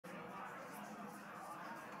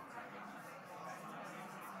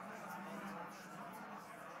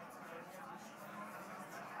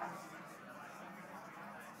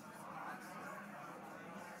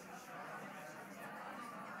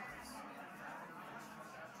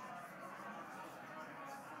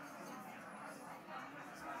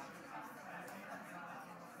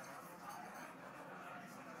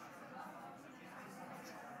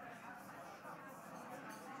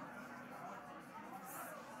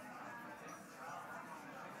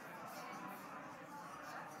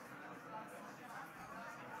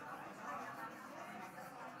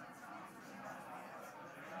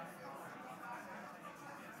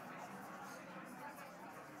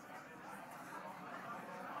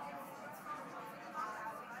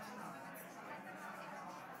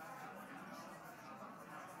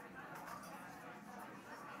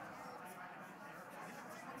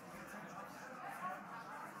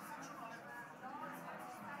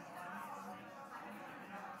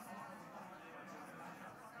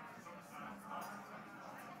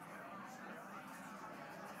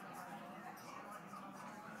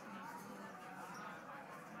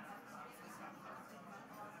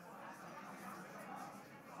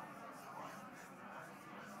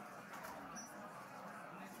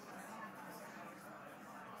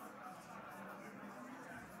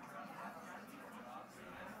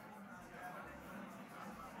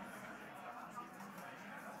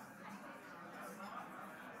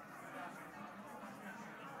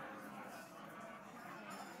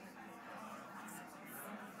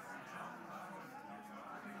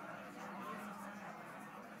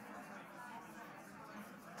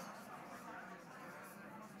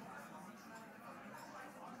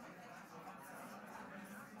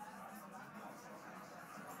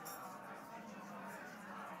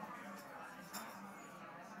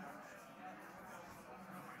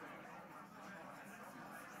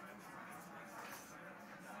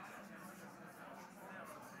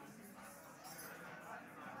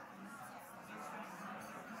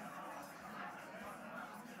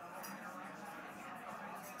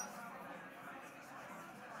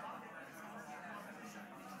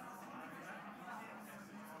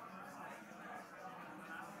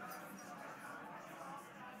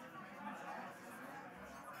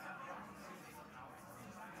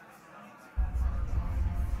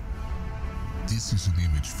This is an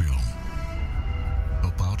image film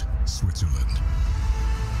about Switzerland,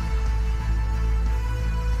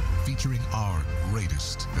 featuring our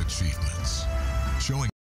greatest achievements, showing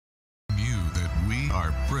you that we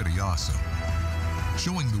are pretty awesome,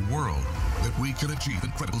 showing the world that we can achieve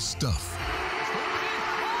incredible stuff.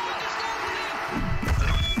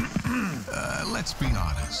 Let's be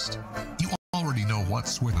honest. You already know what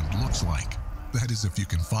Switzerland looks like. That is, if you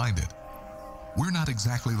can find it. We're not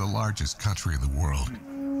exactly the largest country in the world.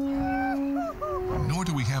 Nor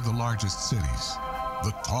do we have the largest cities,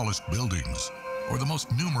 the tallest buildings, or the most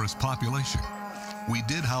numerous population. We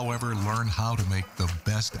did, however, learn how to make the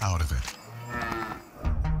best out of it.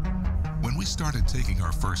 When we started taking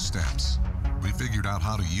our first steps, we figured out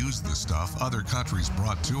how to use the stuff other countries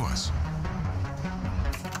brought to us.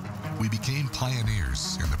 We became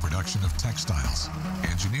pioneers in the production of textiles,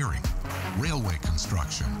 engineering, railway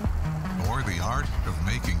construction, or the art of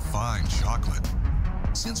making fine chocolate.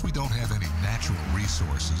 Since we don't have any natural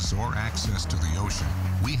resources or access to the ocean,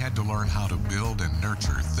 we had to learn how to build and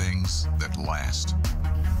nurture things that last.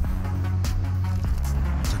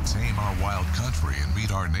 To tame our wild country and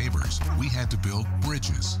meet our neighbors, we had to build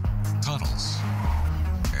bridges, tunnels,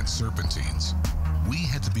 and serpentines. We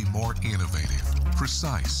had to be more innovative,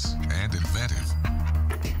 precise, and inventive.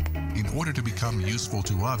 In order to become useful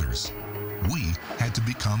to others, we had to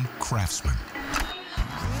become craftsmen.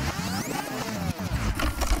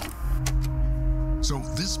 So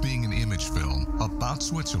this being an image film about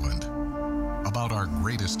Switzerland, about our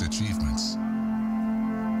greatest achievements,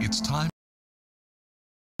 it's time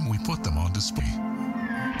we put them on display.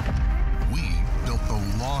 We built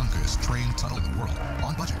the longest train tunnel in the world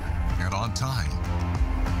on budget and on time.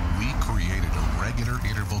 We created a regular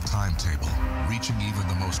interval timetable, reaching even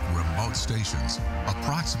the most remote stations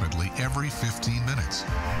approximately every 15 minutes.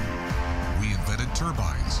 We invented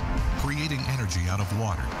turbines, creating energy out of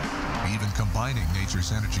water, even combining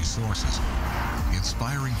nature's energy sources,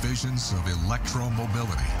 inspiring visions of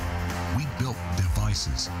electromobility. We built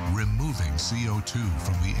devices, removing CO2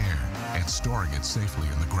 from the air and storing it safely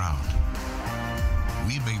in the ground.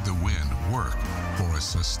 We made the wind work for a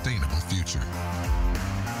sustainable future.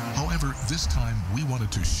 However, this time we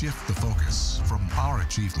wanted to shift the focus from our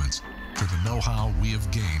achievements to the know-how we have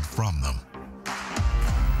gained from them.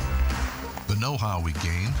 The know-how we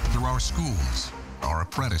gained through our schools, our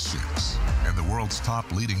apprenticeships, and the world's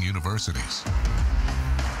top leading universities.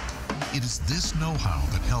 It is this know-how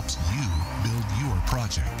that helps you build your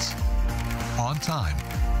projects. On time,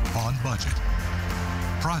 on budget.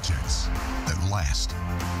 Projects that last.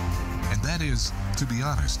 And that is, to be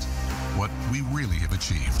honest, what we really have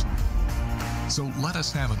achieved. So let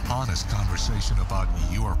us have an honest conversation about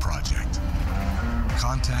your project.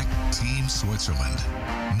 Contact Team Switzerland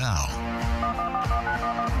now.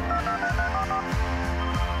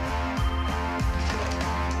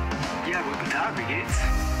 Ja, guten Tag, wie geht's?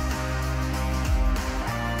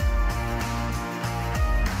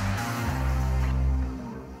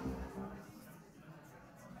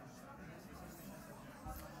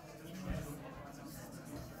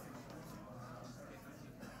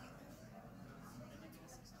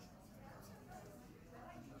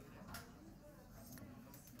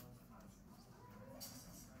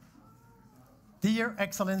 Dear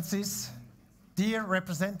Excellencies, dear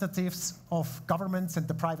representatives of governments and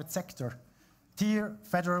the private sector, dear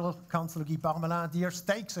Federal Councillor Guy Parmelin, dear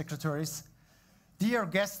State Secretaries, dear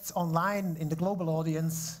guests online in the global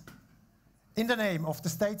audience, in the name of the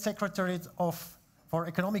State Secretariat for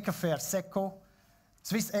Economic Affairs, SECO,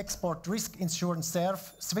 Swiss Export Risk Insurance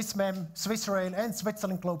SERV, SwissMem, Swiss Rail and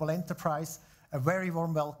Switzerland Global Enterprise, a very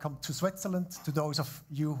warm welcome to Switzerland, to those of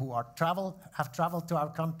you who have traveled to our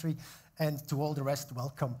country, and to all the rest,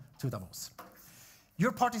 welcome to Davos.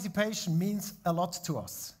 Your participation means a lot to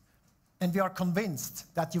us, and we are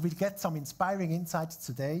convinced that you will get some inspiring insights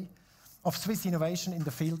today of Swiss innovation in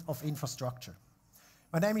the field of infrastructure.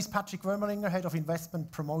 My name is Patrick Wömerlinger, Head of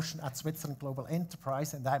Investment Promotion at Switzerland Global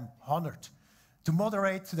Enterprise, and I'm honored to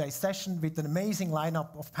moderate today's session with an amazing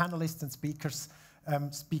lineup of panelists and speakers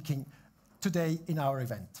speaking today in our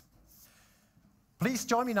event. Please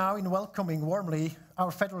join me now in welcoming warmly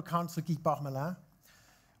our Federal Councillor Guy Parmelin.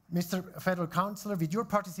 Mr. Federal Councillor, with your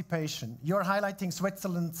participation, you're highlighting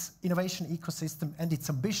Switzerland's innovation ecosystem and its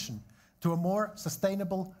ambition to a more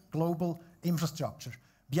sustainable global infrastructure.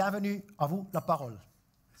 Bienvenue, à vous la parole.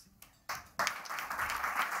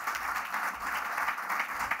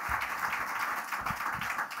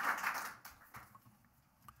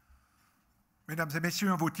 Mesdames et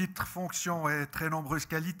messieurs, en vos titres, fonctions et très nombreuses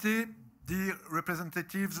qualités, dear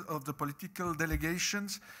representatives of the political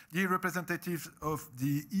delegations, dear representatives of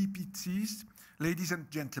the EPTs, ladies and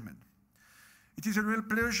gentlemen. It is a real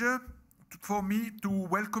pleasure for me to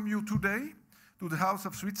welcome you today to the House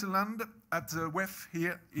of Switzerland at the WEF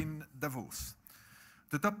here in Davos.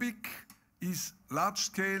 The topic is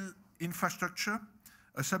large-scale infrastructure,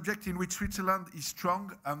 a subject in which Switzerland is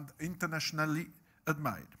strong and internationally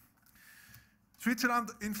admired. Switzerland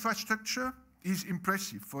infrastructure is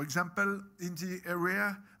impressive, for example, in the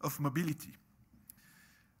area of mobility.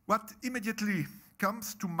 What immediately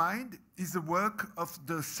comes to mind is the work of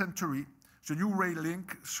the century, the new rail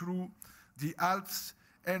link through the Alps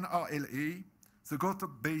NRLA, the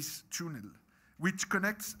Gotthard Base Tunnel, which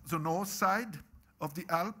connects the north side of the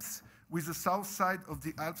Alps with the south side of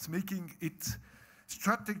the Alps, making it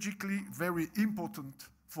strategically very important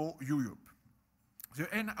for Europe. The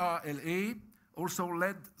NRLA also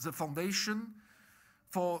laid the foundation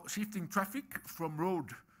for shifting traffic from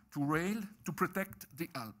road to rail to protect the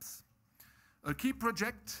Alps. A key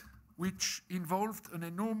project which involved an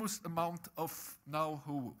enormous amount of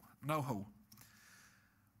know-how.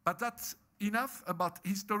 But that's enough about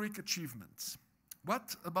historic achievements.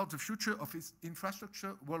 What about the future of its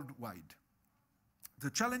infrastructure worldwide?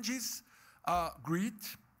 The challenges are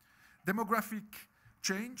great: demographic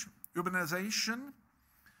change, urbanization,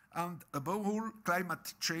 and above all,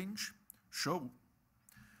 climate change show.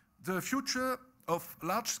 The future of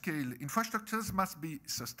large-scale infrastructures must be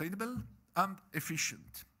sustainable and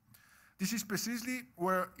efficient. This is precisely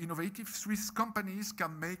where innovative Swiss companies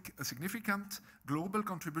can make a significant global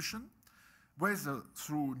contribution, whether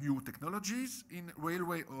through new technologies in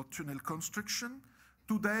railway or tunnel construction.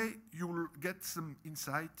 Today, you'll get some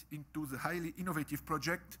insight into the highly innovative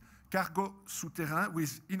project Cargo Souterrain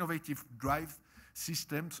with innovative drive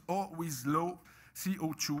systems or with low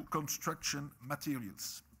CO2 construction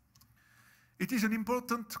materials. It is an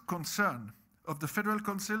important concern of the Federal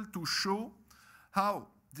Council to show how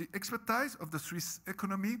the expertise of the Swiss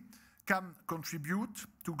economy can contribute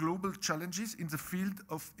to global challenges in the field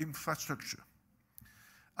of infrastructure.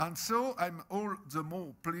 And so I'm all the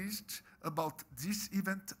more pleased about this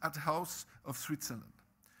event at the House of Switzerland.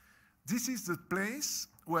 This is the place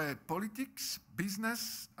where politics,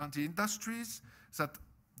 business, and the industries that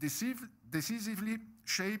decisively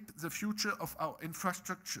shape the future of our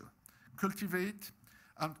infrastructure cultivate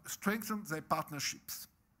and strengthen their partnerships.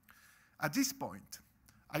 At this point,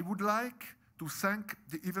 I would like to thank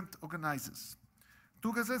the event organizers.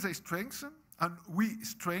 Together they strengthen, and we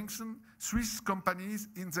strengthen, Swiss companies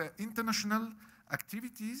in their international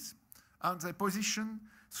activities, and they position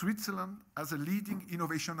Switzerland as a leading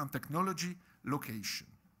innovation and technology location.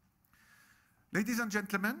 Ladies and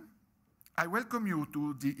gentlemen, I welcome you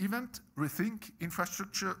to the event Rethink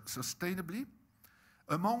Infrastructure Sustainably.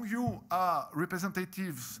 Among you are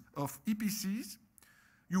representatives of EPCs.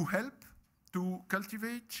 You help to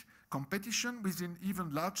cultivate competition within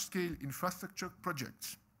even large-scale infrastructure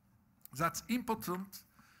projects. That's important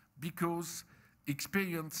because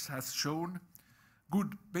experience has shown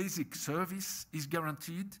good basic service is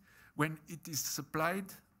guaranteed when it is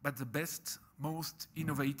supplied by the best, most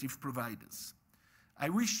innovative providers. I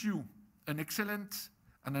wish you an excellent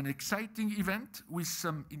and an exciting event with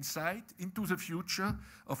some insight into the future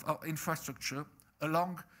of our infrastructure,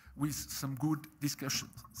 along with some good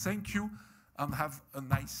discussions. Thank you, and have a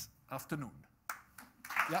nice afternoon.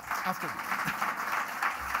 Yeah, afternoon.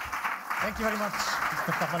 Thank you very much,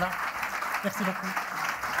 Mr. Parvala. Merci beaucoup.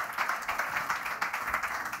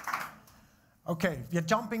 Okay, we're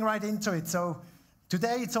jumping right into it. So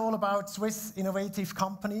today it's all about Swiss innovative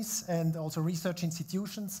companies and also research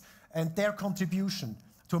institutions and their contribution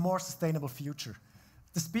to a more sustainable future.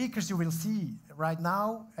 The speakers you will see right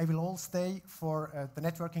now, they will all stay for the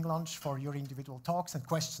networking lunch for your individual talks and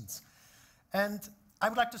questions. And I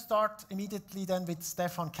would like to start immediately then with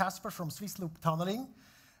Stefan Kasper from Swiss Loop Tunneling,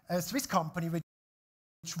 a Swiss company which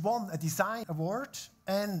won a design award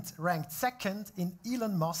and ranked second in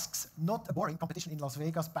Elon Musk's Not a Boring competition in Las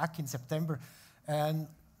Vegas back in September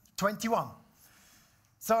 21.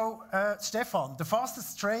 So, Stefan, the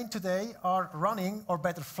fastest train today are running, or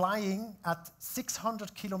better flying, at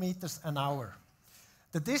 600 kilometers an hour.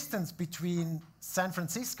 The distance between San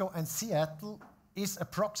Francisco and Seattle is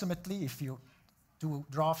approximately, if you do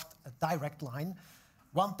draft a direct line,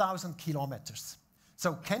 1,000 kilometers.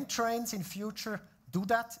 So can trains in future do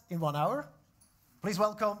that in 1 hour? Please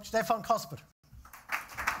welcome Stefan Kasper.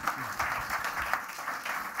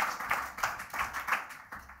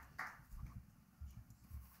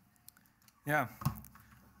 Yeah.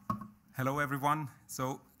 Hello, everyone.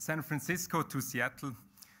 So San Francisco to Seattle,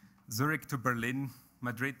 Zurich to Berlin,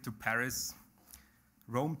 Madrid to Paris,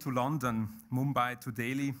 Rome to London, Mumbai to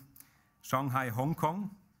Delhi, Shanghai, Hong Kong,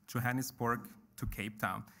 Johannesburg to Cape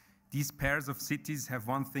Town. These pairs of cities have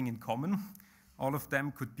one thing in common. All of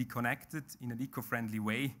them could be connected in an eco-friendly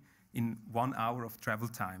way in 1 hour of travel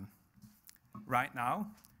time. Right now,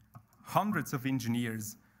 hundreds of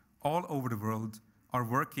engineers all over the world are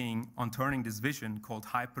working on turning this vision called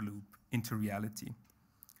Hyperloop into reality.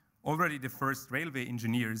 Already the first railway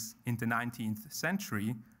engineers in the 19th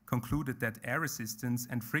century concluded that air resistance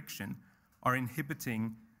and friction are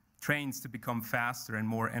inhibiting trains to become faster and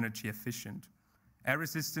more energy efficient. Air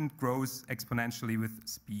resistance grows exponentially with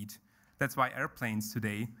speed. That's why airplanes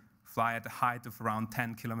today fly at a height of around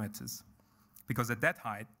 10 kilometers. Because at that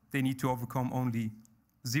height, they need to overcome only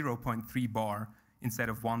 0.3 bar instead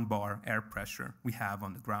of 1 bar air pressure we have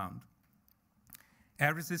on the ground.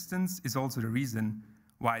 Air resistance is also the reason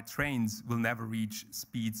why trains will never reach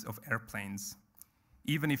speeds of airplanes.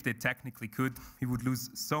 Even if they technically could, we would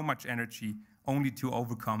lose so much energy only to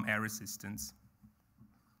overcome air resistance.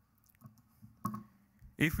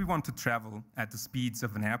 If we want to travel at the speeds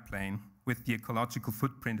of an airplane with the ecological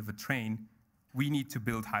footprint of a train, we need to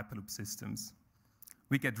build Hyperloop systems.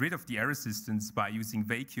 We get rid of the air resistance by using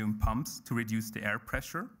vacuum pumps to reduce the air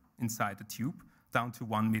pressure inside the tube down to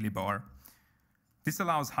 1 millibar. This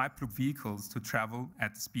allows Hyperloop vehicles to travel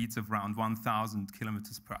at speeds of around 1,000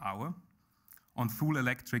 kilometers per hour on full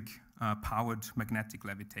electric powered magnetic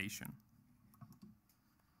levitation.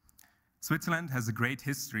 Switzerland has a great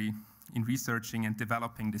history in researching and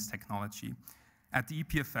developing this technology. At the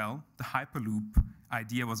EPFL, the Hyperloop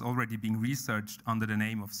idea was already being researched under the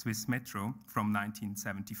name of Swiss Metro from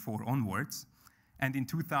 1974 onwards. And in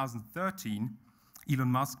 2013, Elon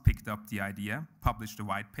Musk picked up the idea, published a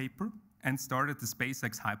white paper, and started the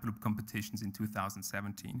SpaceX Hyperloop competitions in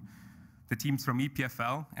 2017. The teams from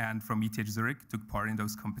EPFL and from ETH Zurich took part in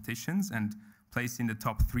those competitions and placed in the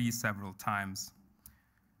top 3 several times.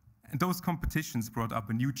 And those competitions brought up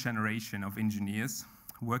a new generation of engineers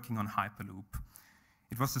working on Hyperloop.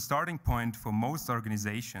 It was the starting point for most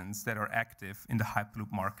organizations that are active in the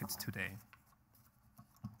Hyperloop market today.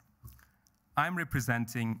 I'm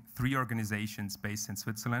representing 3 organizations based in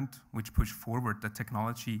Switzerland, which push forward the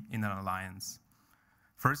technology in an alliance.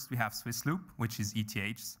 First, we have Swissloop, which is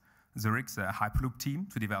ETH Zurich's Hyperloop team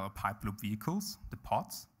to develop Hyperloop vehicles, the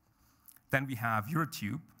pods. Then we have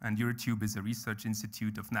Eurotube, and Eurotube is a research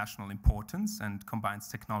institute of national importance and combines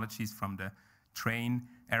technologies from the train,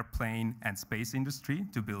 airplane, and space industry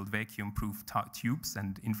to build vacuum-proof tubes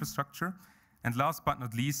and infrastructure. And last but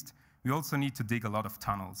not least, we also need to dig a lot of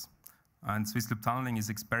tunnels. And Swissloop Tunneling is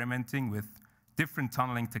experimenting with different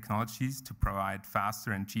tunneling technologies to provide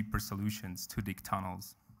faster and cheaper solutions to dig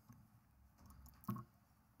tunnels.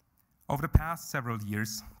 Over the past several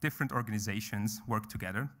years, different organizations worked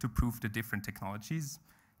together to prove the different technologies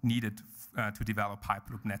needed to develop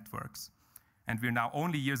Hyperloop networks. And we're now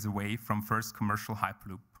only years away from first commercial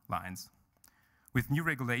Hyperloop lines. With new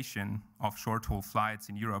regulation of short-haul flights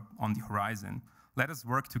in Europe on the horizon, let us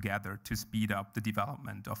work together to speed up the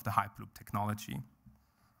development of the Hyperloop technology.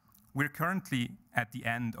 We're currently at the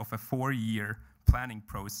end of a 4-year planning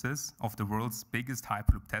process of the world's biggest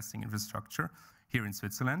Hyperloop testing infrastructure here in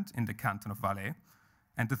Switzerland, in the canton of Valais.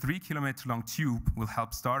 And the 3-kilometer-long tube will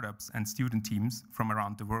help startups and student teams from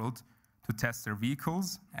around the world to test their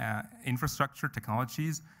vehicles, infrastructure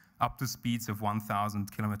technologies, up to speeds of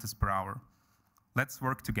 1,000 kilometers per hour. Let's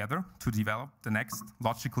work together to develop the next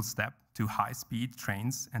logical step to high-speed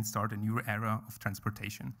trains and start a new era of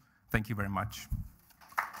transportation. Thank you very much.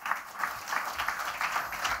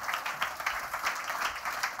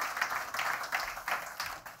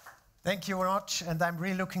 Thank you very much, and I'm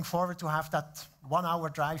really looking forward to have that 1-hour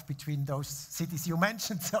drive between those cities you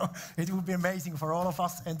mentioned. So it will be amazing for all of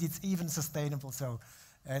us, and it's even sustainable. So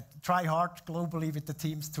try hard globally with the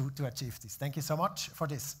teams to achieve this. Thank you so much for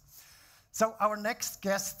this. So our next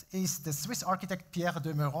guest is the Swiss architect Pierre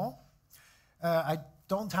Demeuron. I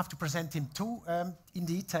don't have to present him too in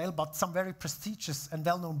detail, but some very prestigious and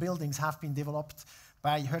well-known buildings have been developed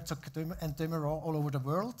by Herzog and de Meuron all over the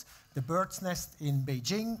world. The Bird's Nest in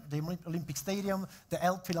Beijing, the Olympic Stadium, the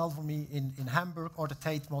Elbphilharmonie in Hamburg, or the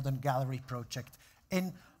Tate Modern Gallery project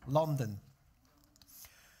in London.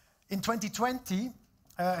 In 2020,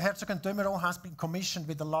 Herzog and de Meuron has been commissioned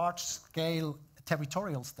with a large-scale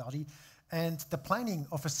territorial study and the planning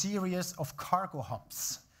of a series of cargo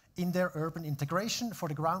hubs in their urban integration for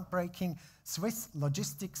the groundbreaking Swiss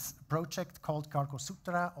logistics project called Cargo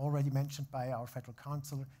Sutra, already mentioned by our Federal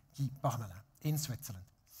Councillor Guy Parmelin in Switzerland.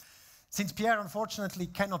 Since Pierre unfortunately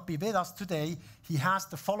cannot be with us today, he has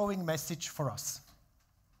the following message for us.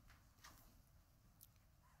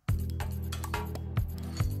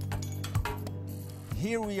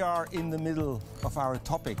 Here we are in the middle of our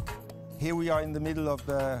topic. Here we are in the middle of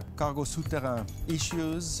the cargo souterrain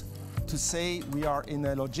issues. To say we are in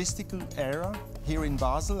a logistical era here in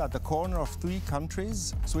Basel at the corner of 3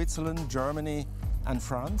 countries, Switzerland, Germany and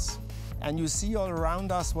France. And you see all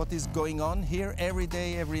around us what is going on here every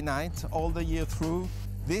day, every night, all the year through.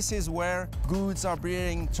 This is where goods are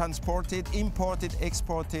being transported, imported,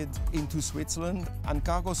 exported into Switzerland. And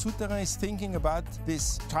Cargo Souterrain is thinking about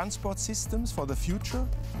these transport systems for the future,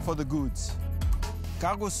 for the goods.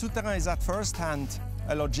 Cargo Souterrain is at first hand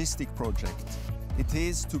a logistic project. It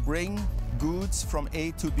is to bring goods from A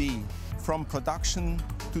to B, from production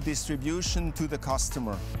to distribution to the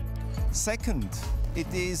customer. Second,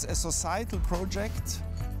 it is a societal project,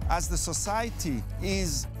 as the society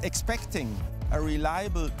is expecting a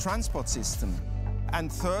reliable transport system.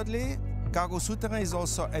 And thirdly, Cargo Souterrain is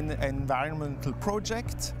also an environmental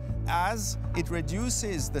project, as it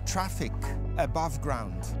reduces the traffic above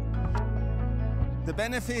ground. The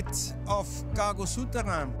benefit of Cargo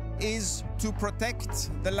Souterrain is to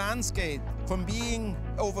protect the landscape from being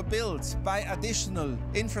overbuilt by additional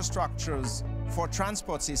infrastructures for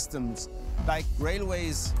transport systems like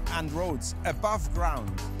railways and roads above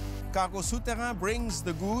ground. Cargo Souterrain brings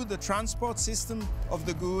the transport system of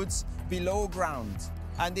the goods below ground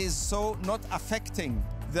and is so not affecting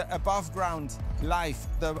the above ground life,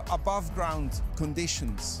 the above ground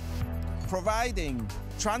conditions. Providing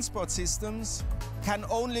transport systems can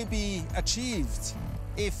only be achieved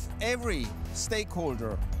if every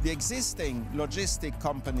stakeholder, the existing logistic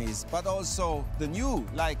companies, but also the new,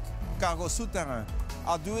 like Cargo Souterrain,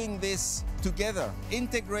 are doing this together,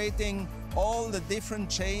 integrating all the different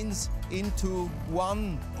chains into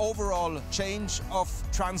one overall change of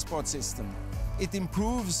transport system. It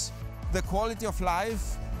improves the quality of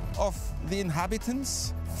life of the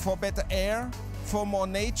inhabitants, for better air, for more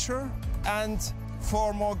nature, and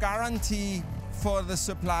for more guarantee for the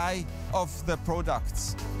supply of the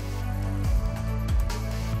products.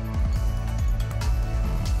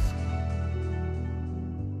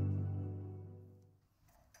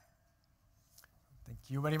 Thank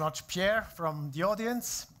you very much, Pierre, from the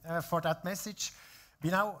audience for that message. We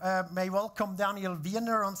now may welcome Daniel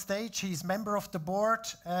Wiener on stage. He's member of the board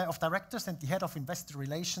of directors and the head of investor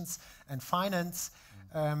relations and finance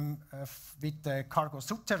with Cargo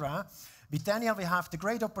Souterrain. With Daniel, we have the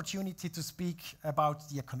great opportunity to speak about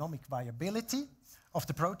the economic viability of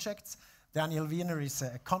the project. Daniel Wiener is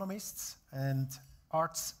an economist and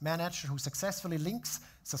arts manager who successfully links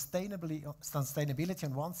sustainability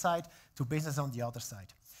on one side to business on the other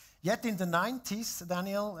side. Yet in the 90s,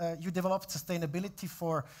 Daniel, you developed sustainability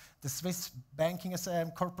for the Swiss Banking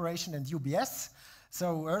Corporation and UBS.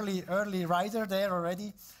 So early rider there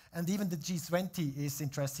already. And even the G20 is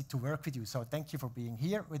interested to work with you. So thank you for being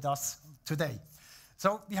here with us today.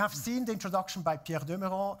 So we have seen the introduction by Pierre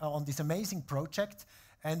Demeron on this amazing project.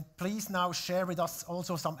 And please now share with us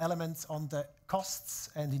also some elements on the costs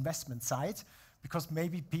and investment side, because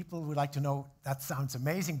maybe people would like to know, that sounds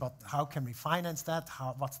amazing, but how can we finance that?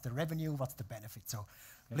 What's the revenue? What's the benefit? So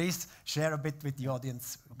please share a bit with the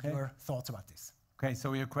audience your thoughts about this. Okay,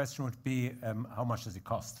 so your question would be, how much does it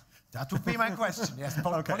cost? That would be my question, yes,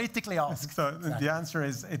 politically asked. So the answer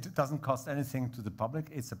is, it doesn't cost anything to the public.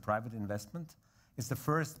 It's a private investment. It's the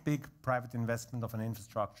first big private investment of an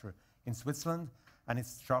infrastructure in Switzerland, and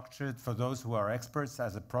it's structured for those who are experts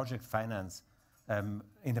as a project finance,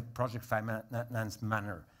 in a project finance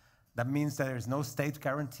manner. That means there is no state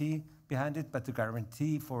guarantee behind it, but the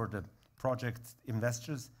guarantee for the project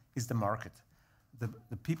investors is the market.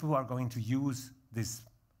 The people who are going to use this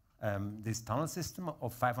tunnel system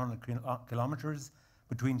of 500 kilometers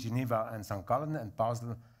between Geneva and St. Gallen and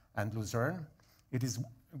Basel and Lucerne,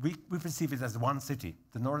 we perceive it as one city.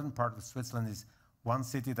 The northern part of Switzerland is one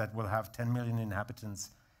city that will have 10 million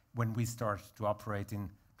inhabitants when we start to operate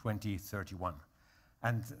in 2031.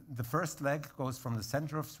 And the first leg goes from the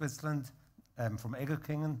center of Switzerland, from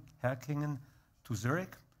Egerkingen, Herkingen to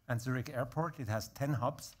Zurich, and Zurich Airport. It has 10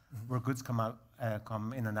 hubs where goods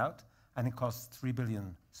come in and out, and it costs 3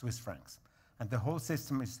 billion Swiss francs. And the whole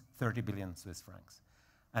system is 30 billion Swiss francs.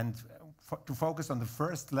 And to focus on the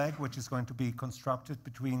first leg, which is going to be constructed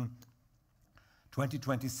between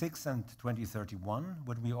 2026 and 2031,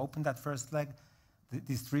 when we open that first leg,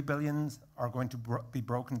 these 3 billions are going to be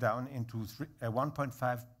broken down into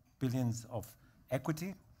 1.5 billions of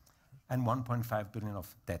equity and 1.5 billion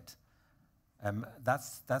of debt.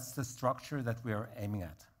 That's the structure that we are aiming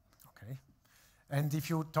at. Okay. And if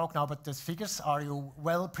you talk now about those figures, are you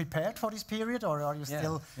well prepared for this period, or are you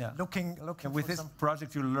still looking with this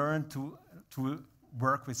project, you learn to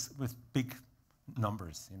work with big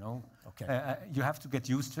numbers, you know. Okay. You have to get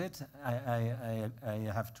used to it, I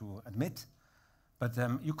have to admit. But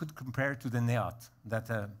you could compare it to the NEAT that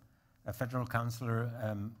a federal councillor,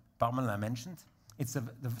 Parmelin, mentioned. It's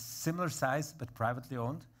the similar size, but privately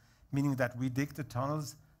owned, meaning that we dig the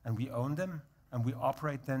tunnels and we own them and we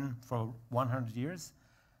operate them for 100 years.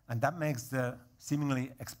 And that makes the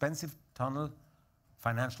seemingly expensive tunnel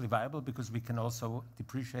financially viable because we can also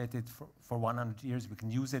depreciate it for 100 years. We can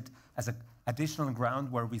use it as an additional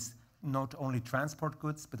ground where we not only transport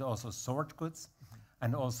goods, but also sort goods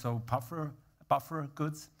and also buffer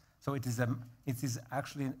goods. So it is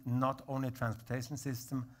actually not only a transportation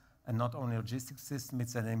system and not only a logistics system,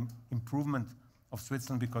 it's an improvement of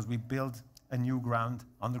Switzerland because we build a new ground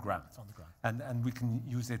on the ground. And we can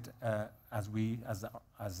use it as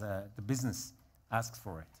the business asks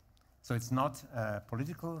for it. So it's not a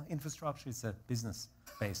political infrastructure, it's a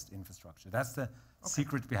business-based infrastructure. That's the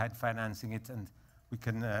secret behind financing it, and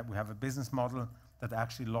we have a business model that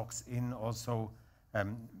actually locks in also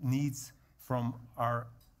needs from our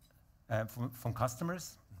from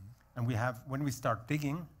customers, and when we start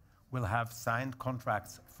digging, we'll have signed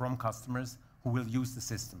contracts from customers who will use the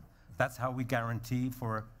system. That's how we guarantee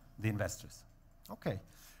for the investors. Okay.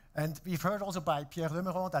 And we've heard also by Pierre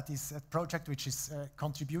Lemeron that is a project which is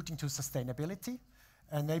contributing to sustainability.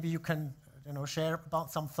 And maybe you can share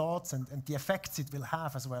about some thoughts and the effects it will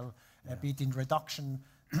have as well, be it in reduction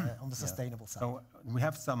on the sustainable side. So we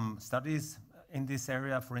have some studies in this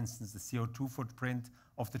area. For instance, the CO2 footprint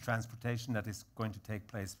of the transportation that is going to take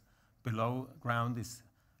place below ground is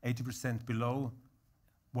 80% below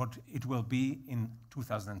what it will be in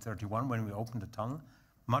 2031 when we open the tunnel.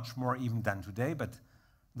 Much more even than today, but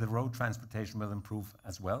the road transportation will improve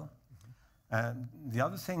as well. The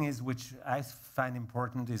other thing is, which I find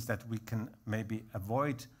important, is that we can maybe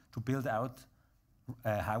avoid to build out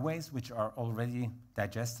highways, which are already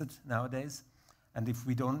digested nowadays. And if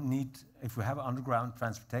we have underground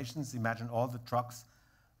transportations, imagine all the trucks,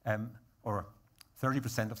 or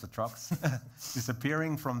 30% of the trucks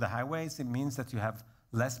disappearing from the highways. It means that you have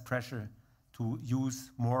less pressure to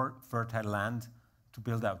use more fertile land to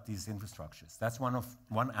build out these infrastructures. That's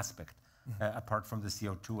one aspect, apart from the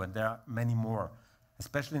CO2, and there are many more,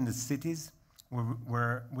 especially in the cities,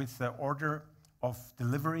 where with the order of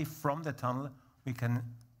delivery from the tunnel, we can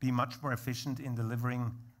be much more efficient in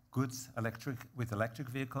delivering goods with electric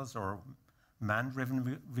vehicles or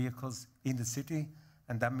man-driven vehicles in the city,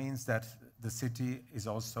 and that means that the city is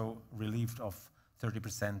also relieved of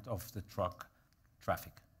 30% of the truck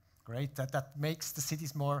traffic. Great, that makes the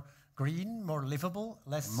cities more green, more livable,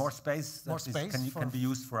 less... More space can be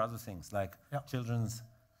used for other things, like children's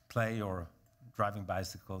play or driving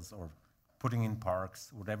bicycles or putting in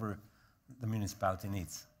parks, whatever the municipality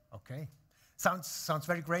needs. Okay. Sounds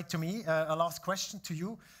very great to me. A last question to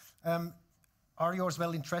you. Are you as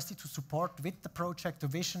well interested to support with the project, the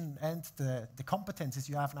vision and the competences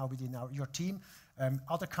you have now within your team,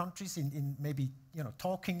 other countries in maybe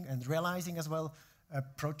talking and realizing as well a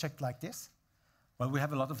project like this? Well, we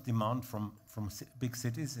have a lot of demand from big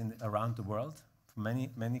cities around the world, from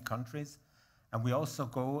many countries, and we also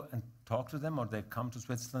go and talk to them, or they come to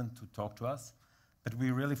Switzerland to talk to us. But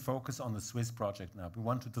we really focus on the Swiss project now. We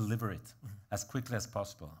want to deliver it as quickly as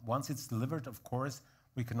possible. Once it's delivered, of course,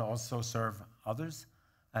 we can also serve others.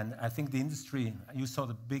 And I think the industry, you saw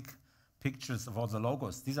the big pictures of all the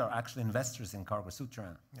logos. These are actually investors in Cargo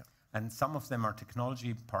Souterrain. Yeah. And some of them are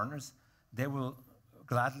technology partners. They will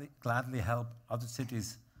gladly help other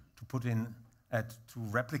cities to put in, to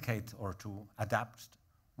replicate or to adapt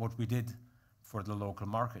what we did for the local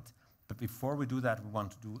market. But before we do that, we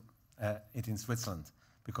want to do it in Switzerland,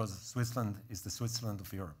 because Switzerland is the Switzerland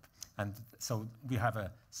of Europe. And so we have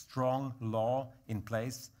a strong law in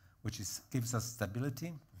place, which gives us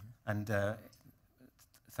stability. And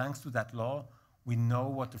thanks to that law, we know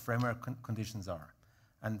what the framework conditions are.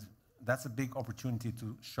 And that's a big opportunity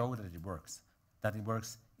to show that it works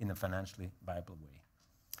in a financially viable way.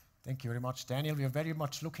 Thank you very much, Daniel. We are very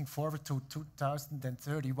much looking forward to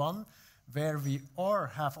 2031, where we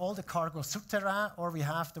have all the cargo souterrain, or we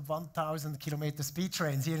have the 1,000 kilometer speed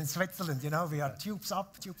trains here in Switzerland. We are tubes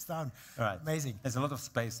up, tubes down. Right. Amazing. There's a lot of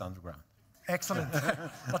space underground. Excellent.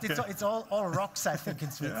 But it's all rocks, I think, in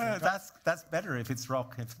Switzerland. Yeah, that's better if it's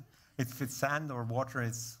rock. If it's sand or water,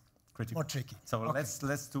 it's critical. More tricky. So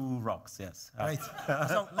let's do rocks, yes. Right.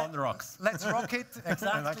 So on the rocks. Let's rock it.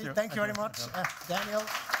 Exactly. Thank you very much, Daniel.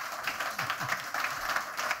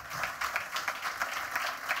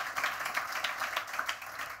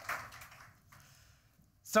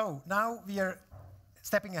 So now we are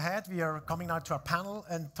stepping ahead. We are coming now to our panel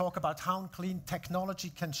and talk about how clean technology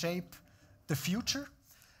can shape the future.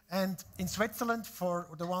 And in Switzerland, for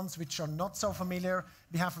the ones which are not so familiar,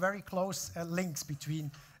 we have very close links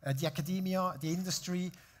between the academia, the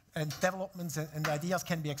industry, and developments and ideas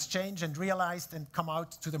can be exchanged and realized and come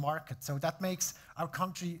out to the market. So that makes our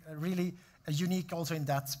country really unique also in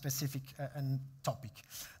that specific topic.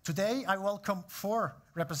 Today, I welcome 4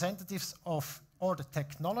 representatives of or the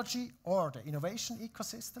technology or the innovation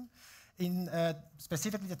ecosystem in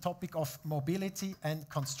specifically the topic of mobility and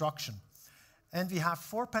construction. And we have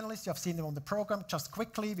 4 panelists. You have seen them on the program. Just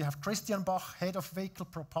quickly, we have Christian Bach, Head of Vehicle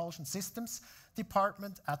Propulsion Systems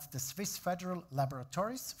Department at the Swiss Federal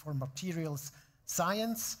Laboratories for Materials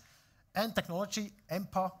Science and Technology,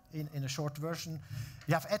 EMPA in a short version.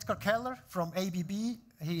 We have Edgar Keller from ABB.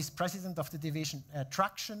 He is president of the division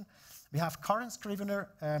Traction. We have Karen Scrivener,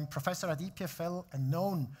 professor at EPFL and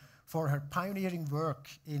known for her pioneering work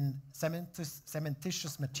in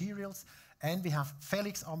cementitious materials. And we have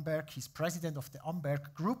Felix Amberg, he's president of the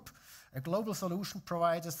Amberg Group, a global solution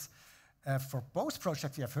provider for both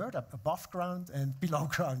projects we have heard, above ground and below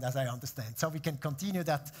ground, as I understand. So we can continue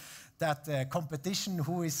that competition,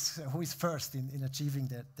 who is first in achieving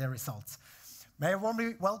their results. May I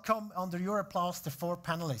warmly welcome, under your applause, the 4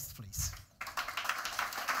 panelists, please.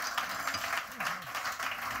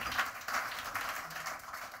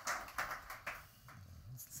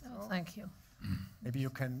 Thank you. Maybe you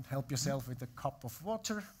can help yourself with a cup of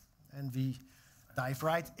water, and we dive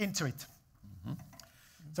right into it.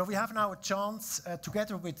 So we have now a chance,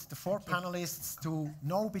 together with the 4 panelists, to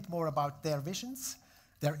know a bit more about their visions,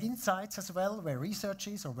 their insights as well, where research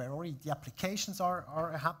is or where already the applications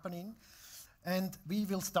are happening. And we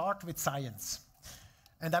will start with science.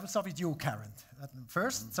 And I will start with you, Karen,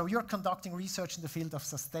 first. So you're conducting research in the field of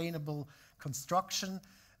sustainable construction.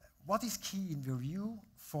 What is key in your view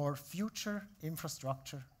for future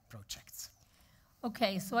infrastructure projects?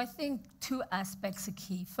 Okay, so I think 2 aspects are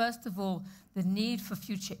key. First of all, the need for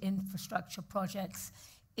future infrastructure projects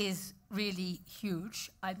is really huge.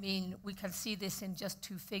 I mean, we can see this in just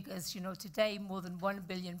 2 figures. You know, today more than 1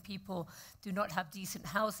 billion people do not have decent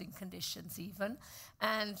housing conditions even.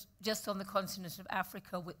 And just on the continent of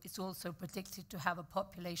Africa, it's also predicted to have a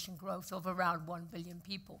population growth of around 1 billion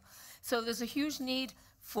people. So there's a huge need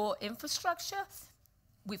for infrastructure.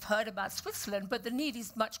 We've heard about Switzerland, but the need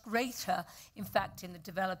is much greater, in fact, in the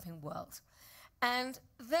developing world. And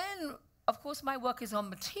then, of course, my work is on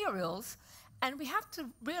materials, and we have to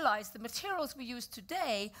realize the materials we use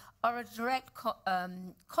today are a direct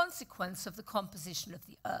consequence of the composition of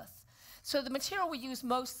the earth. So the material we use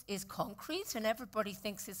most is concrete, and everybody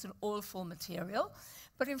thinks it's an awful material.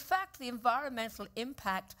 But in fact, the environmental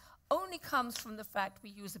impact only comes from the fact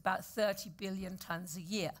we use about 30 billion tons a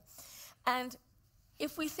year. And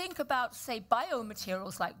if we think about, say,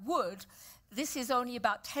 biomaterials like wood, this is only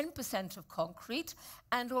about 10% of concrete,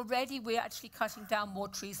 and already we're actually cutting down more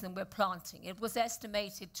trees than we're planting. It was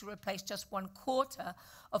estimated to replace just 1/4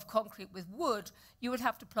 of concrete with wood, you would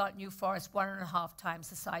have to plant new forests 1.5 times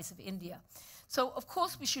the size of India. So, of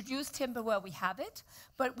course, we should use timber where we have it,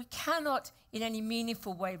 but we cannot in any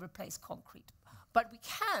meaningful way replace concrete. But we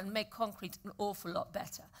can make concrete an awful lot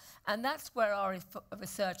better. And that's where our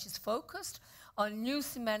research is focused, on new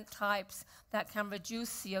cement types that can reduce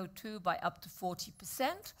CO2 by up to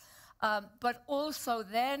 40%. But also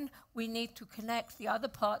then we need to connect the other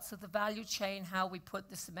parts of the value chain, how we put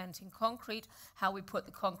the cement in concrete, how we put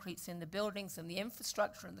the concretes in the buildings and the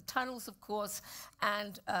infrastructure and the tunnels, of course,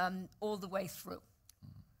 and all the way through.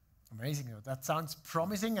 Amazing. That sounds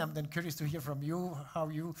promising. I'm then curious to hear from you how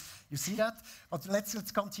you see that. But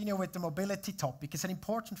let's continue with the mobility topic. It's an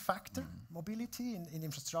important factor, mobility in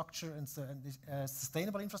infrastructure and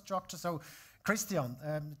sustainable infrastructure. So, Christian,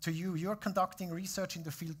 to you, you're conducting research in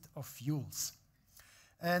the field of fuels.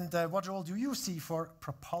 And what role do you see for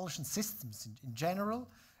propulsion systems in general,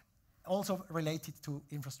 also related to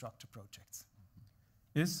infrastructure projects?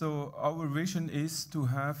 Yes, so our vision is to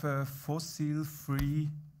have a fossil-free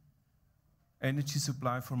energy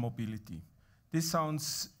supply for mobility. This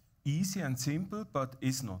sounds easy and simple, but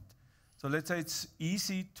is not. So let's say it's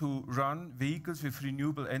easy to run vehicles with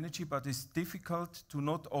renewable energy, but it's difficult to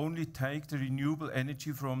not only take the renewable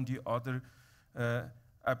energy from the other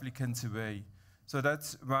applicants away. So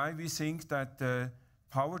that's why we think that the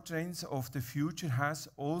powertrains of the future has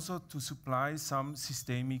also to supply some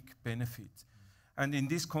systemic benefits. And in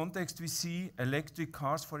this context, we see electric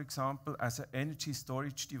cars, for example, as an energy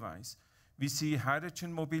storage device. We see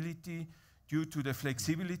hydrogen mobility due to the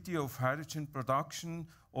flexibility of hydrogen production,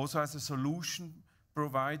 also as a solution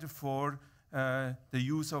provider for the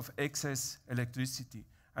use of excess electricity.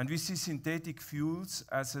 And we see synthetic fuels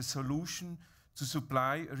as a solution to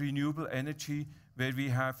supply renewable energy where we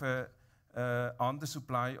have a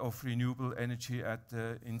undersupply of renewable energy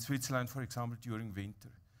in Switzerland, for example, during winter.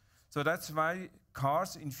 So that's why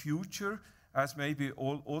cars in future, as maybe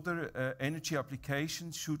all other energy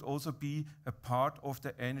applications, should also be a part of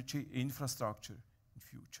the energy infrastructure in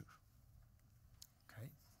future. Okay,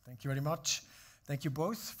 thank you very much. Thank you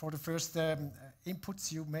both for the first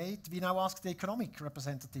inputs you made. We now ask the economic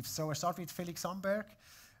representatives. So I start with Felix Amberg.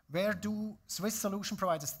 Where do Swiss solution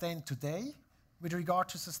providers stand today with regard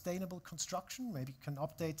to sustainable construction? Maybe you can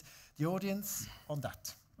update the audience on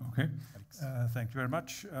that. Okay, thank you very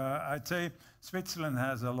much. I'd say Switzerland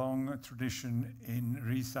has a long tradition in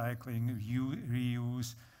recycling,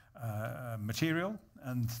 reuse material,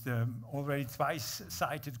 and the already twice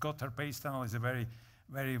cited Gotthard base tunnel is a very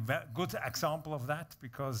good example of that,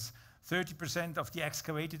 because 30% of the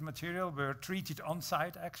excavated material were treated on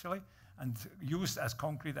site actually and used as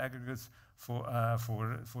concrete aggregates for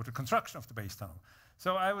the construction of the base tunnel.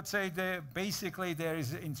 So I would say basically there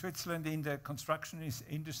is in Switzerland, in the construction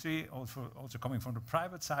industry, also coming from the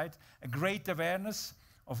private side, a great awareness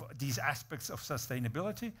of these aspects of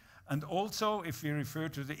sustainability. And also, if we refer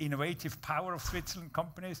to the innovative power of Switzerland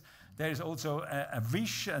companies, there is also a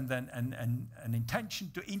wish and an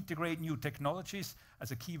intention to integrate new technologies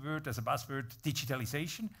as a keyword, as a buzzword,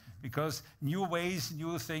 digitalization, because new ways,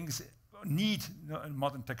 new things need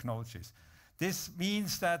modern technologies. This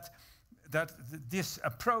means that this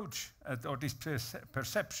approach or this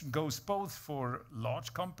perception goes both for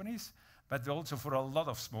large companies, but also for a lot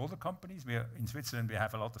of smaller companies. In Switzerland, we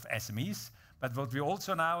have a lot of SMEs, but what we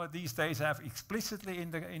also now these days have explicitly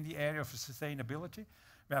in the area of sustainability,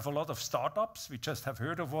 we have a lot of startups. We just have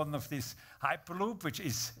heard of one of this Hyperloop, which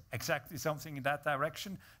is exactly something in that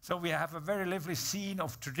direction. So we have a very lively scene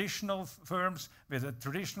of traditional firms with a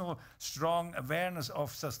traditional strong awareness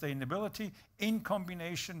of sustainability in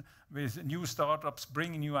combination with new startups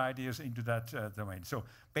bringing new ideas into that domain. So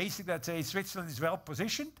basically, I'd say Switzerland is well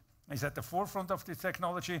positioned. It's at the forefront of this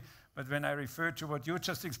technology. But when I refer to what you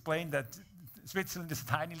just explained, that Switzerland is a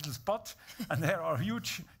tiny little spot, and there are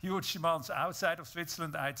huge demands outside of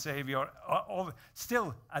Switzerland, I'd say we are all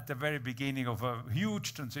still at the very beginning of a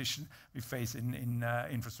huge transition we face in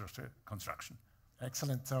infrastructure construction.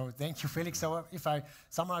 Excellent. So thank you, Felix. So if I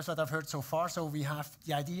summarize what I've heard so far, so we have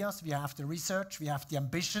the ideas, we have the research, we have the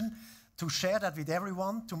ambition to share that with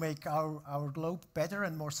everyone to make our globe better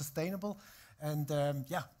and more sustainable. And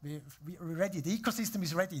yeah, we're ready. The ecosystem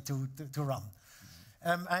is ready to run.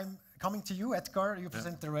 I'm coming to you, Edgar. You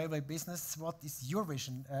present the railway business. What is your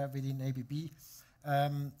vision within ABB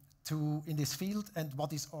in this field, and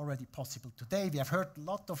what is already possible today? We have heard a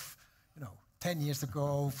lot of, 10 years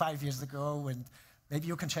ago, 5 years ago, and maybe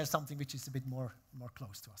you can share something which is a bit more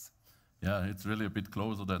close to us. Yeah, it's really a bit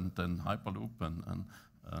closer than Hyperloop and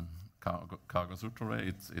cargo souterrain.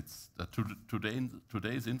 It's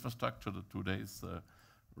today's infrastructure, today's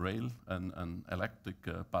rail and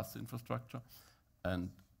electric bus infrastructure.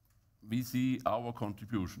 And we see our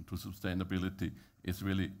contribution to sustainability is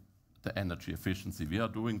really the energy efficiency. We are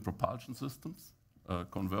doing propulsion systems,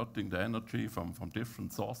 converting the energy from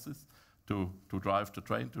different sources to drive the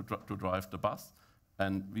train, to drive the bus.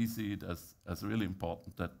 And we see it as really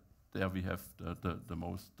important that there we have the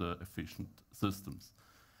most efficient systems.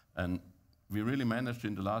 And we really managed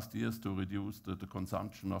in the last years to reduce the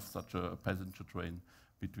consumption of such a passenger train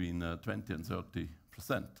between 20 and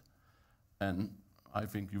 30%. And I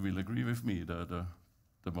think you will agree with me that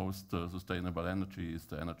the most sustainable energy is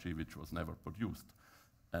the energy which was never produced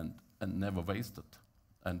and never wasted.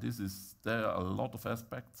 And there are a lot of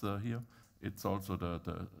aspects here. It's also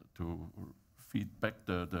to feed back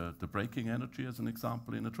the braking energy, as an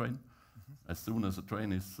example, in a train. Mm-hmm. As soon as a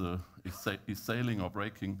train is sailing or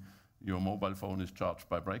braking, your mobile phone is charged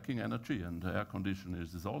by braking energy, and the air conditioner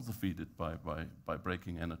is also fed by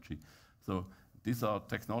braking energy. So these are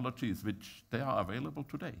technologies which they are available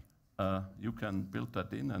today. You can build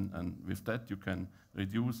that in, and with that you can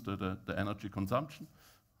reduce the energy consumption,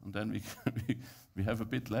 and then we have a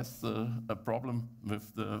bit less a problem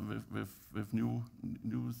with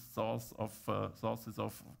new sources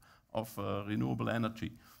of renewable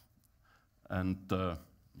energy. And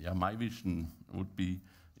yeah, my vision would be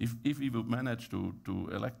if we would manage to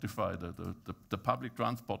electrify the public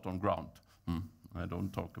transport on ground. I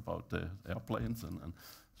don't talk about the airplanes and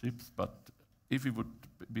ships, but if we would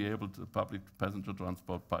be able to public passenger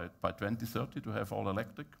transport by 2030 to have all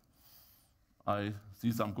electric, I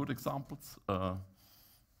see some good examples.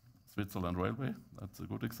 Switzerland Railway, that's a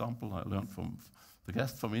good example. I learned from the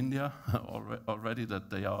guest from India already that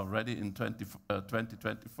they are ready in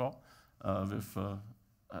 2024 with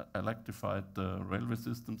electrified railway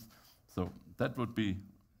systems. So that would be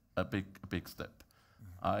a big step.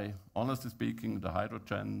 Honestly speaking,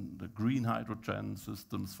 the green hydrogen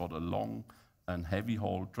systems for the long and heavy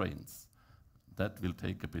haul trains, that will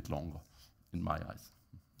take a bit longer, in my eyes.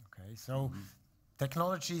 Okay, so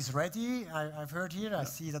technology is ready. I've heard here. I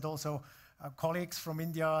see that also colleagues from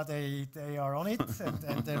India, they are on it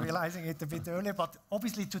and they're realizing it a bit earlier. But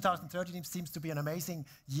obviously 2030 seems to be an amazing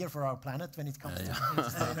year for our planet when it comes to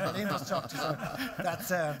sustainable infrastructure. So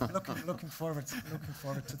that's looking forward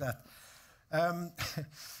to that.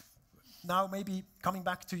 Now maybe coming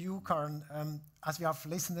back to you, Karen, as we have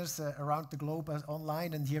listeners around the globe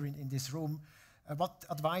online and here in this room, what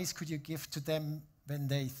advice could you give to them when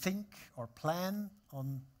they think or plan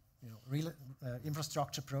on real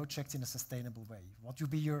infrastructure projects in a sustainable way? What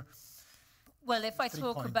would be your Well, if I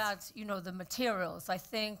talk points? about, the materials, I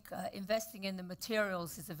think investing in the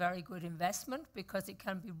materials is a very good investment because it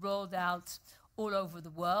can be rolled out all over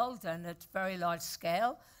the world and at very large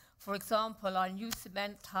scale. For example, our new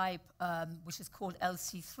cement type, which is called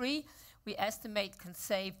LC3, we estimate can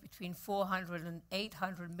save between 400 and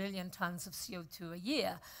 800 million tons of CO2 a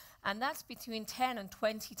year. And that's between 10 and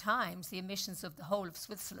 20 times the emissions of the whole of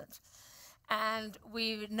Switzerland. And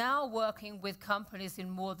we're now working with companies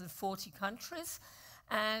in more than 40 countries.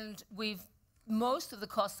 And most of the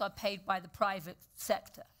costs are paid by the private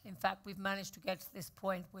sector. In fact, we've managed to get to this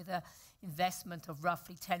point with an investment of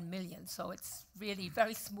roughly 10 million. So it's really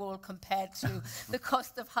very small compared to the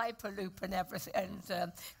cost of Hyperloop and everything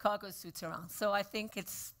and cargo souterrain. So I think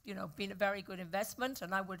it's been a very good investment,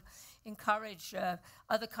 and I would encourage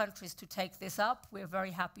other countries to take this up. We're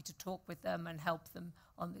very happy to talk with them and help them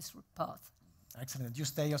on this path. Excellent. You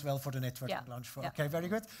stay as well for the networking lunch. Okay, very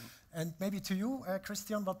good. And maybe to you,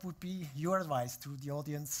 Christian, what would be your advice to the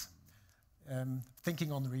audience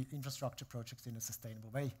thinking on infrastructure projects in a sustainable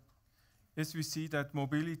way? Yes, we see that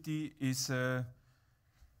mobility is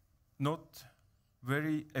not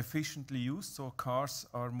very efficiently used, so cars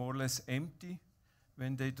are more or less empty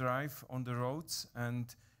when they drive on the roads,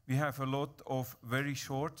 and we have a lot of very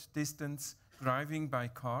short distance driving by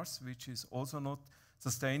cars, which is also not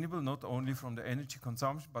sustainable, not only from the energy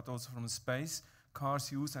consumption, but also from the space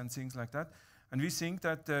cars use and things like that. And we think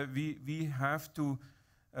that we have to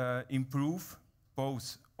improve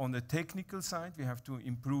both on the technical side, we have to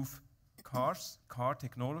improve car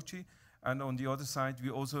technology, and on the other side, we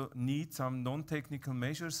also need some non-technical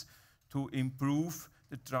measures to improve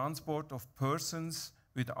the transport of persons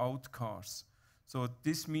without cars. So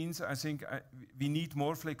this means, I think, we need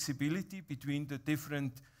more flexibility between the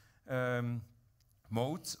different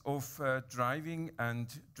modes of driving and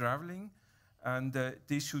traveling, and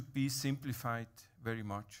this should be simplified very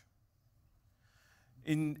much.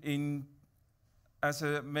 As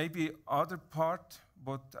a maybe other part,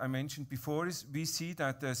 what I mentioned before is we see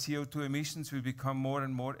that the CO2 emissions will become more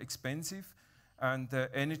and more expensive, and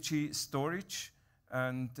energy storage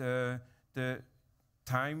and the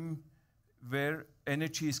time where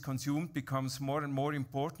energy is consumed becomes more and more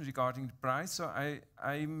important regarding the price. So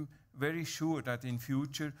I'm very sure that in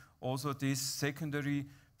future also these secondary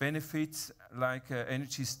benefits like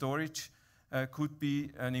energy storage could be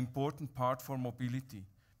an important part for mobility,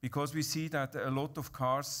 because we see that a lot of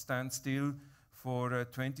cars stand still for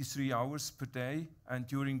 23 hours per day, and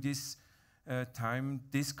during this time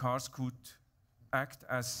these cars could act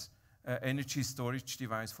as energy storage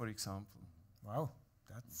device, for example. Wow,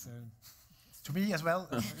 that's to me as well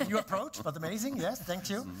a new approach, but amazing. Yes, thank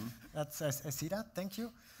you. That's, I see that. Thank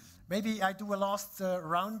you. Maybe I do a last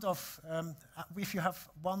round of, if you have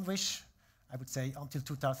one wish, I would say until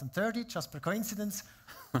 2030, just per coincidence.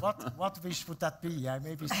 What wish would that be? I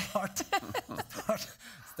maybe start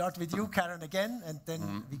with you, Karen, again, and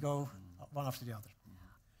then we go one after the other.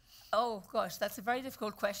 Oh, gosh, that's a very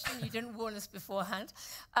difficult question. You didn't warn us beforehand.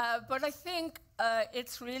 But I think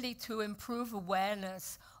it's really to improve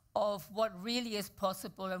awareness of what really is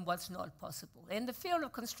possible and what's not possible. In the field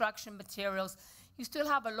of construction materials, you still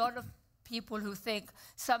have a lot of people who think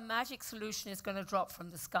some magic solution is going to drop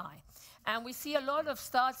from the sky. And we see a lot of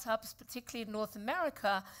startups, particularly in North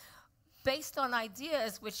America, based on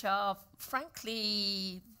ideas which are,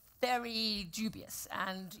 frankly, very dubious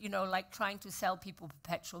and, like trying to sell people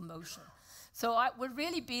perpetual motion. So it would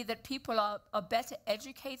really be that people are better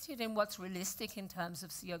educated in what's realistic in terms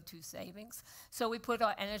of CO2 savings, so we put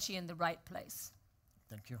our energy in the right place.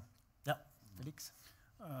 Thank you. Yeah, Felix?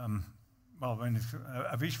 Well, when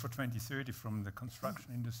a wish for 2030 from the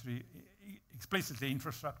construction industry, explicitly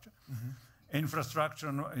infrastructure.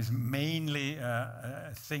 Infrastructure is mainly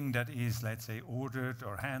a thing that is, let's say, ordered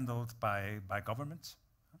or handled by governments.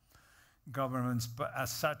 governments, but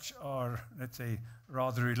as such are, let's say,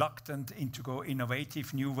 rather reluctant into go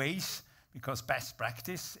innovative new ways, because best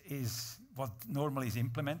practice is what normally is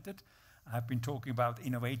implemented. I've been talking about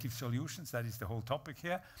innovative solutions, that is the whole topic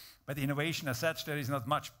here. But innovation as such, there is not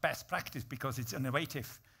much best practice because it's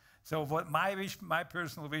innovative. So what my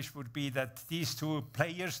personal wish would be that these two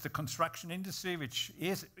players, the construction industry, which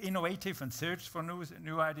is innovative and searches for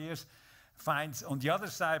new ideas, finds on the other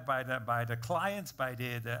side by the clients, by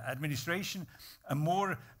the administration, a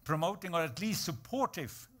more promoting or at least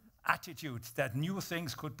supportive attitude that new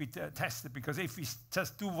things could be tested. Because if we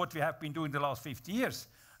just do what we have been doing the last 50 years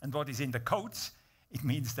and what is in the codes, it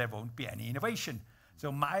means there won't be any innovation.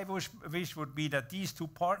 So my wish would be that these two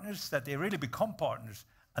partners, that they really become partners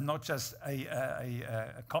and not just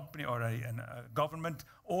a company or a government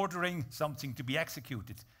ordering something to be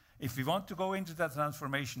executed. If we want to go into that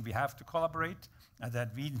transformation, we have to collaborate, and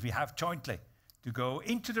that means we have jointly to go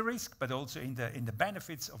into the risk, but also in the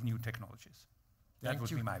benefits of new technologies. That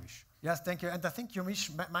would be my wish. Yes, thank you. And I think your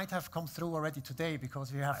wish might have come through already today,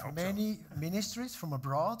 because we have many ministries from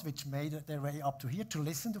abroad which made their way up to here to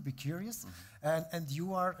listen, to be curious. And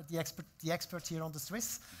you are the expert here on the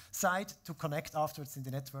Swiss side to connect afterwards in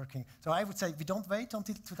the networking. So I would say we don't wait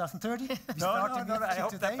until 2030. No, I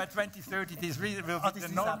hope that by 2030 this really will be the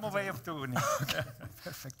normal way of doing it. Okay.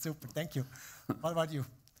 Perfect, super, thank you. What about you?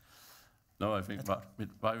 No, I think with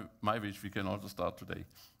my wish we can also start today.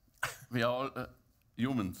 We are all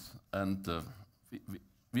humans, and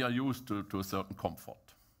we are used to a certain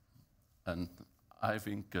comfort, and I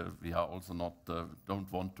think we are also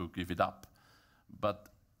don't want to give it up. But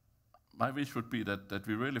my wish would be that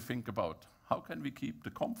we really think about how can we keep the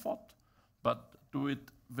comfort, but do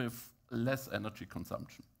it with less energy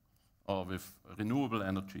consumption, or with renewable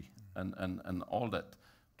energy and all that,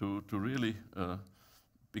 to really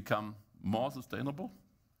become more sustainable.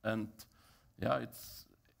 And yeah,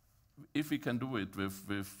 if we can do it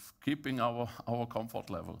with keeping our comfort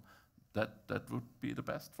level, that would be the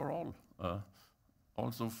best for all,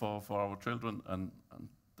 also for our children, and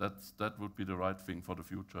that would be the right thing for the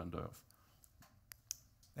future and the Earth.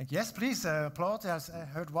 Thank you. Yes, please applaud. I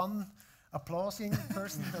heard one applauding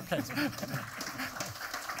person. Okay.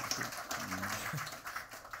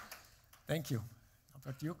 Thank you. How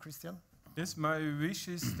about you, Christian? Yes, my wish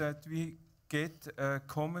is that we get a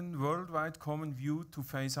worldwide common view to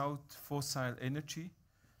phase out fossil energy,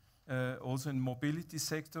 also in mobility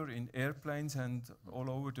sector, in airplanes and all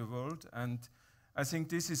over the world. And I think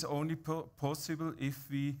this is only possible if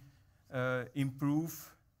we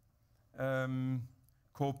improve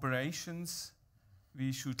cooperations.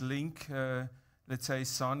 We should link, let's say,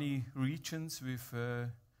 sunny regions with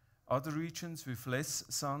other regions with less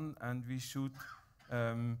sun, and we should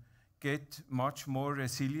get much more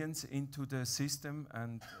resilience into the system.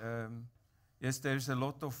 And yes, there's a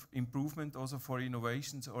lot of improvement also for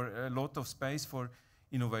innovations, or a lot of space for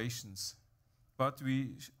innovations. But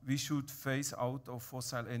we should phase out of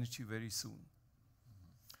fossil energy very soon.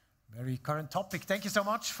 Very current topic. Thank you so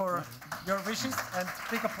much for your wishes, and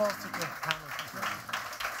big applause to the panel.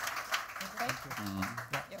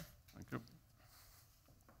 Thank you. Thank you.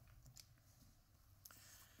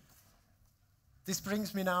 This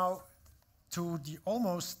brings me now to the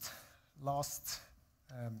almost last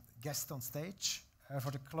guest on stage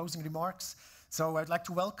for the closing remarks. So I'd like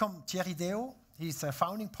to welcome Thierry Deo. He's a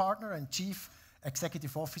founding partner and chief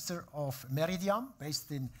executive officer of Meridiam, based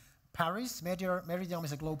in Paris. Meridiam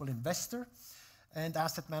is a global investor and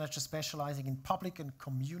asset manager specializing in public and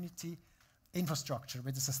community infrastructure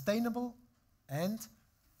with a sustainable and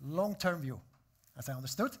long-term view, as I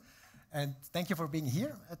understood. And thank you for being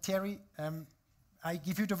here, Thierry. I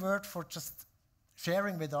give you the word for just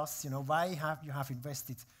sharing with us, why you have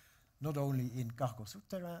invested not only in Cargo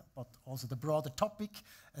Souterrain, but also the broader topic,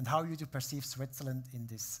 and how you do perceive Switzerland in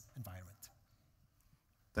this environment.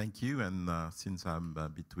 Thank you, and since I'm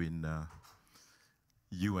between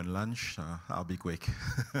you and lunch, I'll be quick.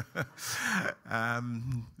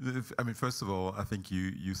 First of all, I think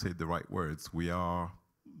you said the right words. We are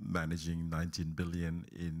managing 19 billion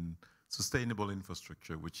in sustainable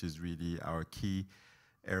infrastructure, which is really our key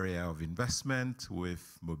area of investment,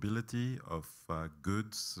 with mobility of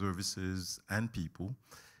goods, services, and people,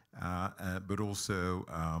 but also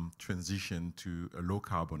transition to a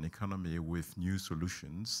low-carbon economy with new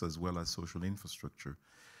solutions, as well as social infrastructure.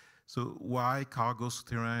 So why Cargo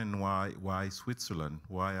Souterrain, and why Switzerland?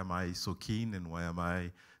 Why am I so keen, and why am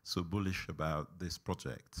I so bullish about this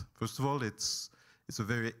project? First of all, it's a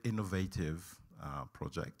very innovative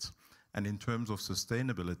project. And in terms of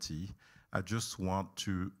sustainability, I just want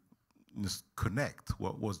to connect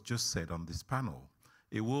what was just said on this panel.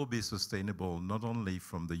 it will be sustainable not only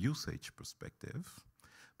from the usage perspective,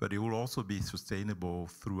 but it will also be sustainable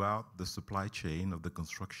throughout the supply chain of the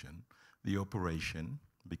construction, the operation,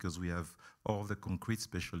 because we have all the concrete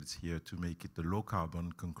specialists here to make it a low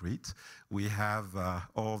carbon concrete. We have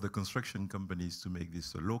all the construction companies to make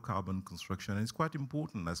this a low carbon construction. And it's quite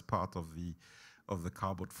important as part of the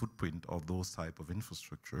carbon footprint of those type of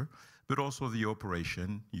infrastructure, but also the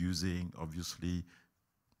operation using obviously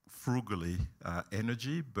frugally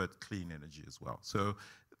energy, but clean energy as well. So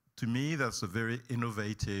to me, that's a very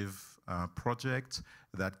innovative project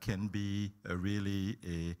that can be really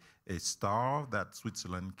a star that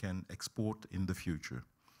Switzerland can export in the future.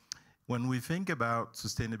 When we think about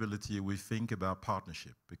sustainability, we think about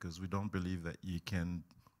partnership, because we don't believe that you can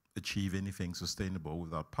achieve anything sustainable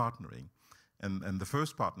without partnering. And the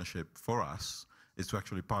first partnership for us is to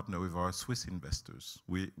actually partner with our Swiss investors.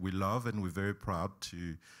 We love and we're very proud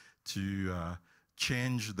to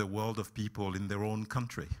change the world of people in their own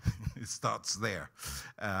country. It starts there.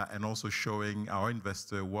 And also showing our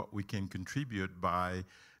investor what we can contribute by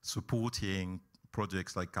supporting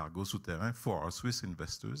projects like Cargo Souterrain for our Swiss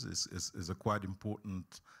investors is a quite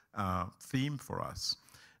important theme for us.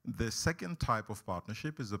 The second type of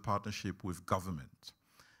partnership is a partnership with government.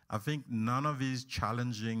 I think none of these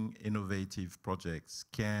challenging, innovative projects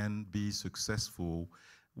can be successful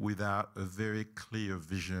without a very clear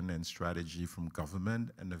vision and strategy from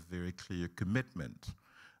government and a very clear commitment.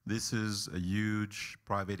 This is a huge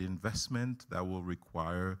private investment that will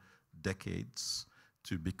require decades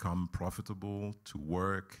to become profitable, to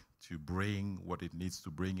work, to bring what it needs to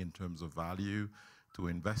bring in terms of value to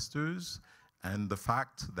investors. And the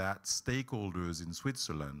fact that stakeholders in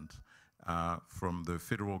Switzerland, from the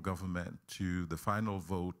federal government to the final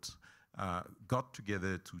vote, got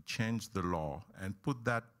together to change the law and put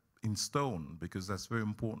that in stone, because that's very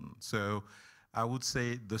important. So I would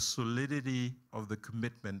say the solidity of the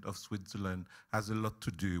commitment of Switzerland has a lot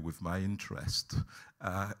to do with my interest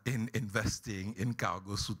in investing in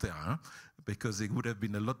Cargo Souterrain, because it would have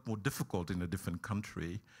been a lot more difficult in a different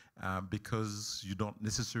country, because you don't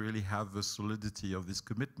necessarily have the solidity of this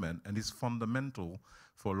commitment. And it's fundamental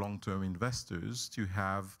for long-term investors to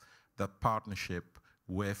have that partnership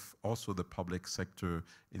with also the public sector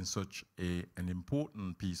in such an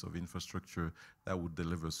important piece of infrastructure that would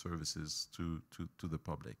deliver services to the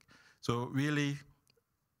public. So really,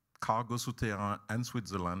 Cargo Souterrain and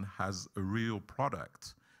Switzerland has a real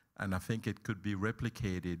product, and I think it could be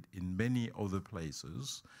replicated in many other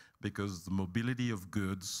places, because the mobility of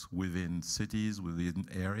goods within cities, within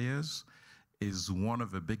areas, is one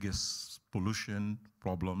of the biggest pollution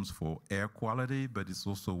problems for air quality, but it's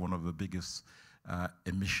also one of the biggest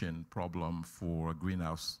emission problem for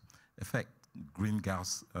greenhouse effect, green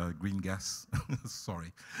gas,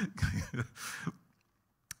 sorry.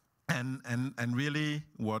 and really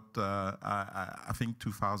what I think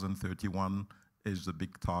 2031 is the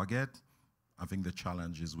big target. I think the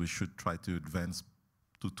challenge is we should try to advance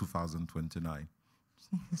to 2029.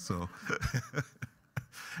 So,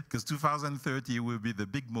 because 2030 will be the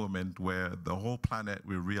big moment where the whole planet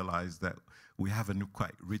will realize that we haven't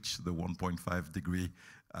quite reached the 1.5 degree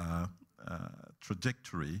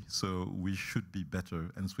trajectory, so we should be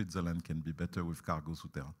better, and Switzerland can be better with Cargo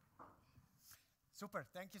Souterrain. Super,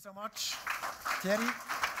 thank you so much, Thierry.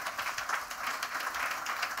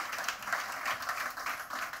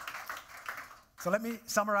 So let me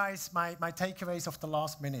summarize my takeaways of the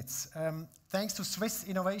last minutes. Thanks to Swiss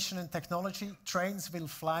innovation and technology, trains will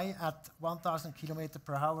fly at 1,000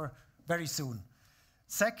 km/h very soon.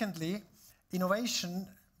 Secondly, innovation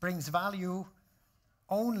brings value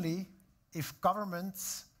only if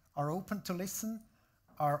governments are open to listen,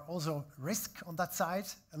 are also risk on that side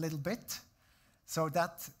a little bit, so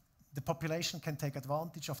that the population can take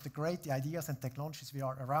advantage of the great ideas and technologies we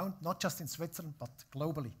are around, not just in Switzerland, but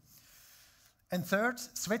globally. And third,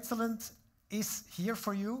 Switzerland is here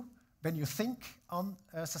for you when you think on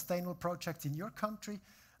sustainable projects in your country.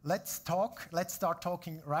 Let's start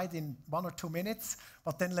talking right in 1 or 2 minutes,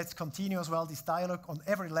 but then let's continue as well this dialogue on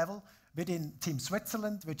every level within Team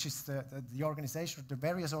Switzerland, which is the organization, the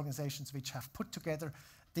various organizations which have put together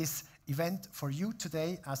this event for you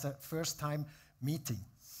today as a first-time meeting.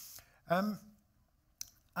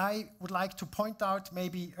 I would like to point out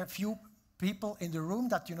maybe a few people in the room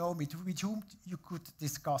that you know with whom you could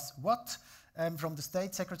discuss what. From the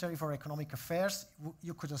State Secretary for Economic Affairs,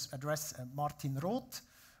 you could address Martin Roth.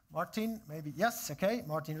 Martin, maybe, yes, okay,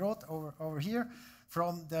 Martin Roth over here.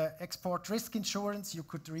 From the Export Risk Insurance, you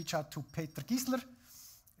could reach out to Peter Gisler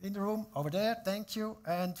in the room, over there, thank you.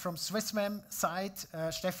 And from Swissmem side,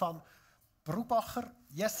 Stefan Brubacher.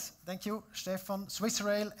 Yes, thank you, Stefan. Swiss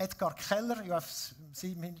Rail, Edgar Keller. You have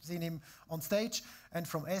seen him on stage. And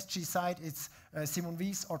from SG side, it's Simon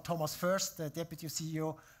Wies or Thomas First, the Deputy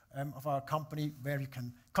CEO of our company, where you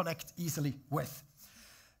can connect easily with.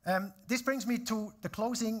 This brings me to the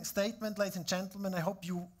closing statement, ladies and gentlemen. I hope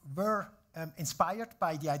you were inspired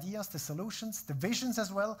by the ideas, the solutions, the visions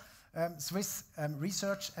as well, Swiss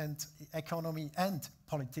research and economy and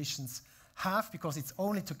politicians have, because it's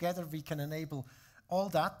only together we can enable all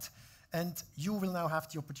that. And you will now have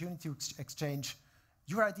the opportunity to exchange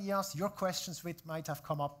your ideas, your questions which might have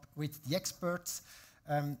come up with the experts.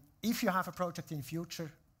 If you have a project in the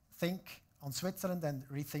future, think on Switzerland and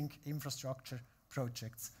rethink infrastructure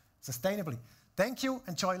projects sustainably. Thank you,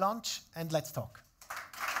 enjoy lunch, and let's talk.